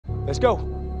Let's go.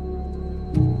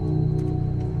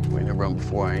 We ain't run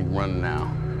before, I ain't running now.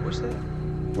 What's that?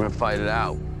 We're gonna fight it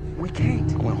out. We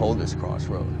can't. I'm gonna hold this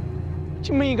crossroad. What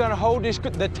you mean you gonna hold this?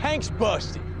 The tank's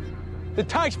busted. The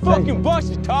tank's fucking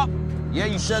busted, Top. Yeah,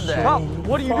 you said that. Top,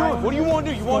 what are you doing? What do you want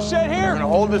to do? You want to sit here? We're gonna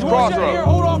hold this you want to sit crossroad. here,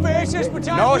 hold off the SS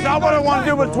battalion? No, it's not what I want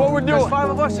to do, but it's what we're doing. There's 5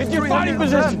 of us. Get your fighting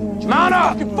position. Mount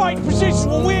up! Fucking fighting positions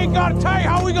when we ain't got a tank.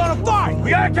 How we gonna fight?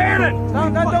 We got a cannon!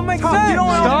 No, that don't make Top, sense. you don't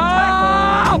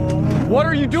Stop! What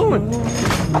are you doing?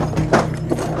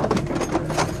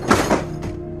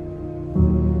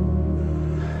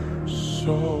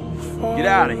 Get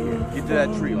out of here. Get to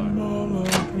that tree line.